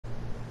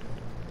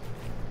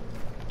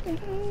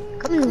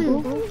Come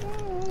on, bro.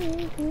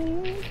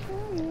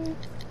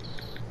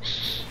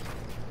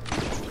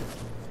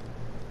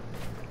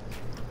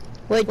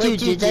 Wait, dude,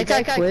 did that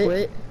guy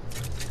quit?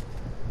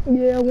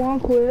 Yeah, one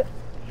quit.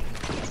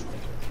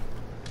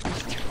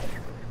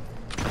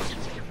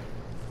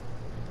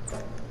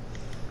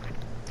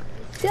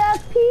 Chef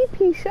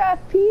pee-pee, Chef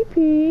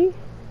pee-pee.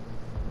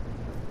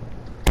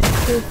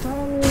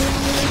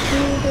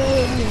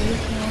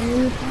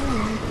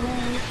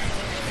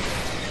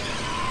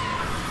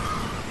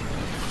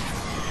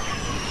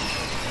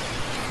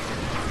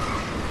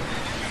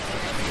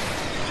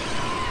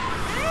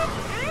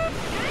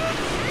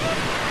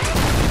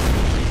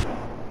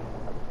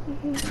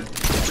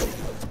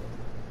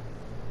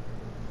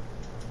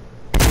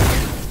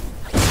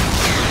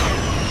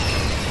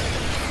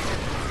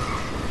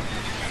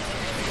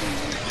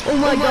 Oh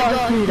my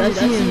god, dude, I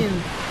see him.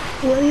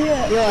 Where you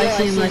at? Yo, I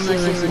see him.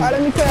 Alright,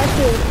 let me crash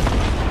this.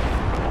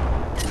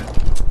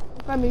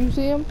 I mean, you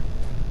see him?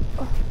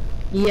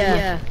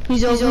 Yeah,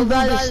 he's over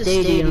by the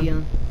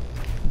stadium.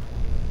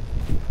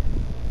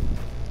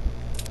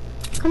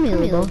 Come here,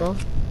 little bro.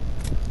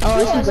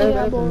 Oh, I see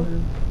go.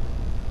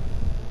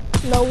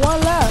 No,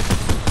 one left.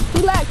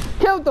 He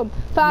killed him.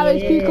 5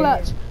 HP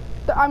clutch.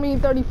 I mean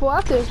 34.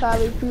 I said 5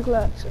 HP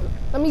clutch.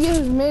 Let me get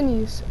his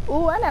minis.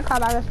 Ooh, and that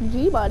caught out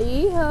SMG,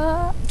 buddy.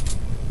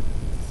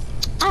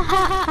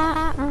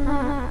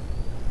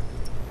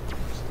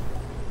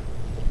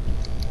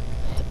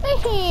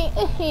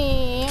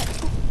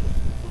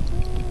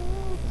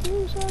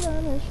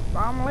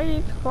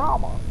 Family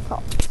trauma.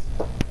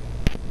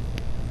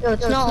 Yo,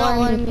 it's not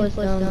letting me push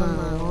down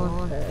my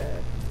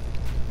launcher.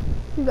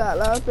 You got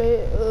love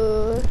it.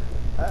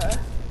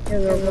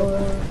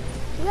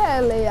 Yeah,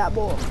 lay out,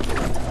 boy.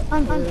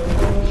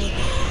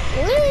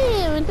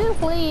 Leave,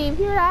 just leave.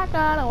 You're not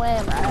gonna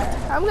win, bro.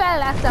 I'm gonna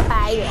let the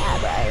fire out,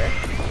 bro.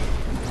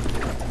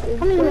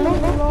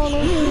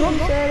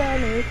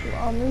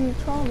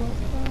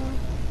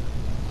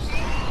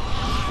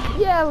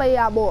 Yeah, lay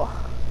out, boy.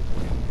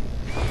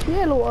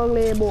 Yeah, little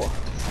ugly boy.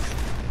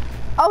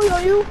 Oh, he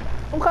on you?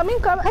 I'm coming.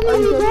 Come here,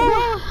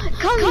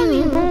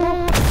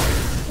 bro.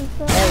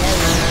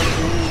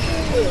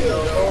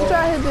 I'm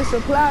trying to hit this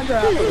supply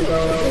drop.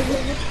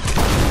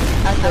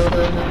 I told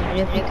him, and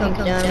if he comes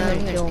down, I'm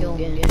gonna kill him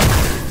again.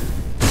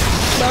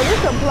 Bro,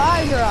 this supply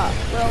drop,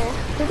 bro.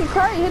 Hit the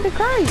crate, hit the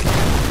crate.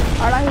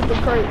 Alright, I hit the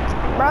crate.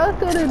 Bro, this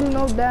couldn't do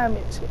no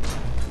damage.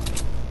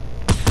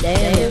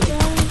 Damn.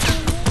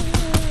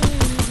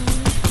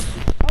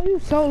 Oh, you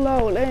so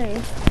low,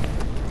 dang.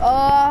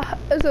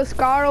 It's a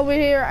scar over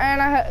here,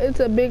 and it's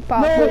a big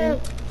pop for you.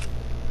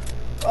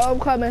 Oh, I'm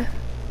coming.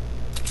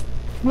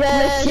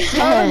 Yes. Oh,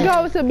 let's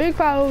go. It's a big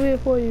pop over here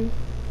for you.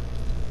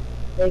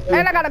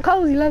 And I got a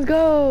cozy. Let's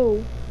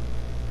go.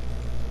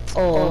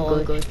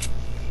 Oh, good.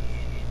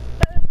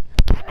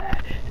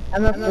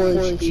 I'm a full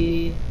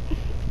HP.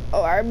 Oh,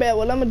 alright, bet.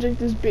 Well, I'm gonna drink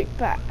this big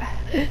pot.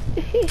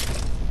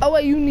 Oh,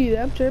 wait, you need it.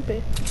 I'm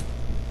tripping.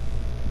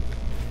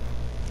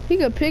 He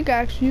could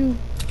pickaxe you.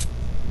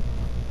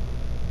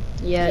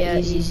 Yeah,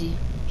 easy.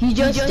 He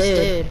just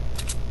did.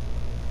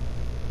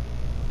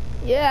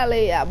 Yeah,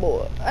 lay out,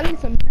 boy. I need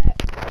some packs.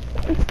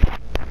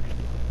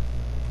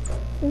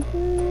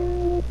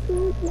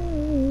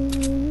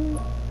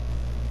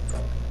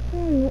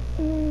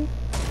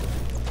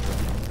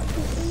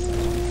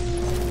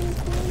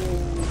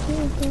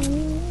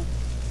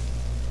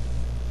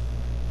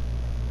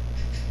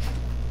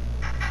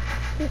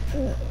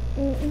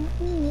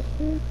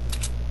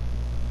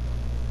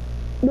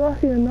 Do I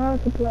see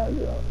another supply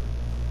drop?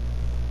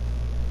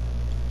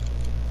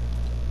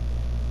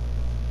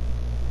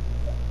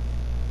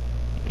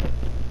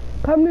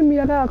 Come to me,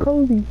 I got a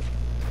cozy.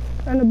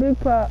 And a big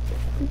pot.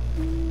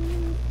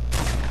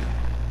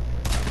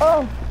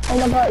 Oh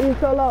my god, he's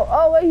so low.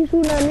 Oh, wait, he's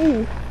shooting at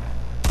me.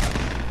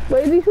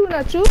 Wait, is he shooting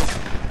at you?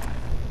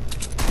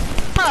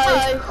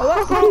 Hi.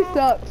 Oh,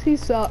 he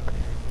sucks.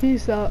 He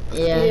sucks.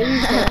 Yeah. He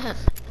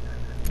sucks.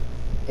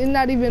 It's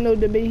not even no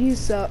debate, he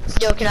sucks.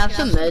 Yo, can I have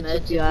some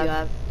meds you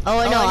have?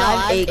 Oh, no, I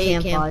have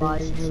 8 camp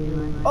bodies.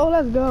 Oh,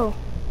 let's go.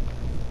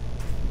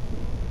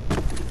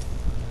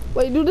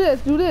 Wait, do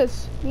this.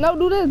 No,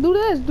 do this.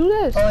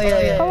 Oh,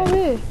 yeah. Come over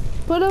here.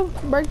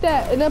 Break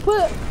that. And then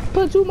put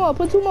 2 more.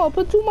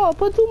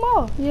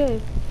 Yeah.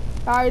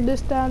 Alright,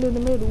 this down in the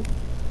middle.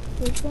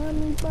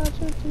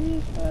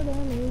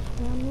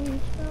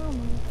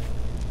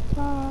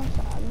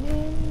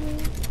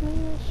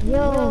 Yo.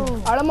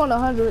 Alright, I'm on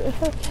 100.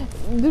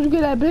 Did you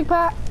get that big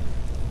pot?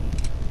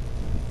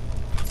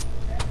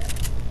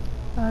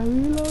 I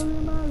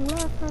reloaded my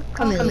life.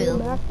 Come here.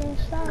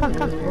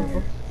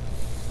 Come.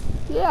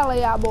 Yeah,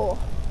 lay out, boy.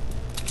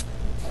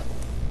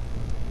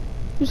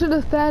 You should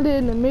have stand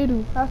in the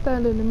middle. I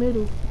stand in the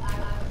middle.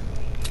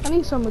 I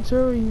need some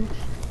materials.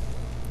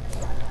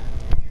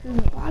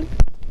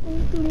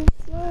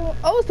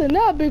 Oh, it's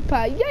another big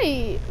pot.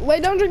 Yay!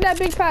 Wait, don't drink that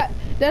big pot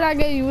that I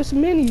gave you. It's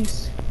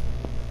minis.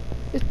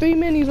 It's 3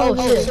 minis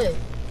over here. Shit.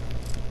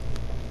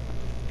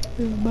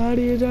 His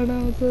body is on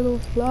to the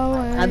floor.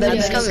 I bet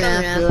he's coming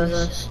after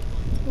us.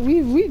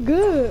 We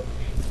good.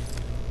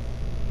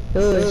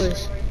 Good.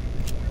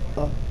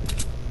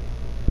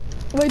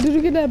 Wait, did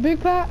you get that big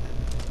pot?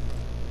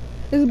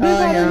 There's a big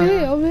pot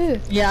over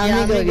here. Yeah,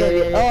 I'm gonna go get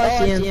it. Oh,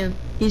 I see him.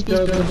 He's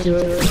building to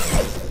it.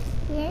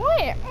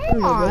 Where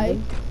am I?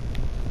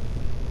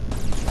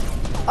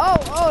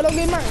 Oh, don't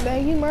get marked.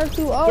 Dang, he marked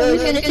too. Oh, Yo,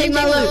 he's gonna take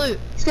my loot.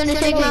 He's gonna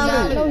take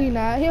my loot. No, he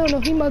not. He don't know.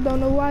 He must don't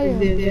know who I am.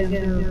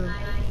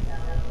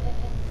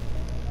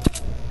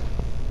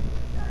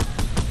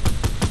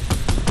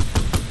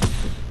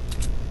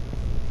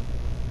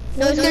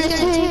 No, he's gonna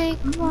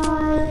take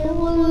my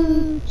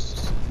loot.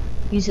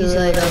 He's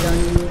like,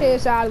 Hey,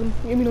 Silent,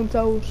 give me them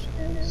toes.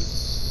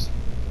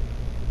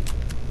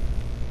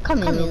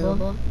 Come here, little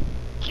boy.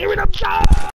 Give me them toes!